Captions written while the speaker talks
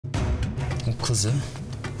o kızı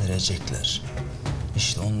verecekler.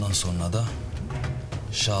 İşte ondan sonra da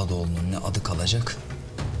Şadoğlu'nun ne adı kalacak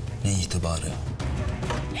ne itibarı.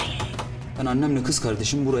 Ben annemle kız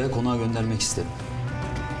kardeşimi buraya konağa göndermek isterim.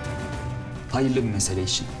 Hayırlı bir mesele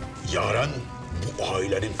için. Yaren bu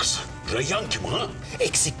ailenin kızı. Reyhan kim ha?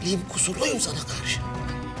 Eksikliğim, kusurluyum sana karşı.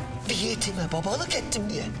 Bir yetime babalık ettim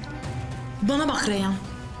diye. Bana bak Reyhan.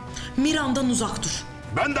 Miran'dan uzak dur.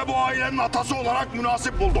 Ben de bu ailenin atası olarak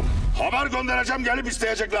münasip buldum. Haber göndereceğim, gelip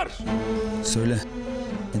isteyecekler. Söyle.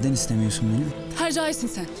 Neden istemiyorsun beni? Hercai'sin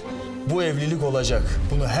sen. Bu evlilik olacak.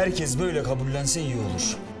 Bunu herkes böyle kabullense iyi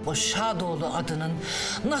olur. O Şadoğlu adının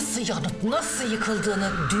nasıl yanıp nasıl yıkıldığını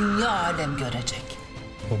dünya alem görecek.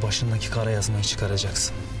 O başındaki kara yazmayı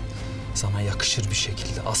çıkaracaksın. Sana yakışır bir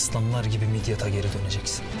şekilde aslanlar gibi Midyat'a geri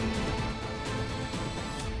döneceksin.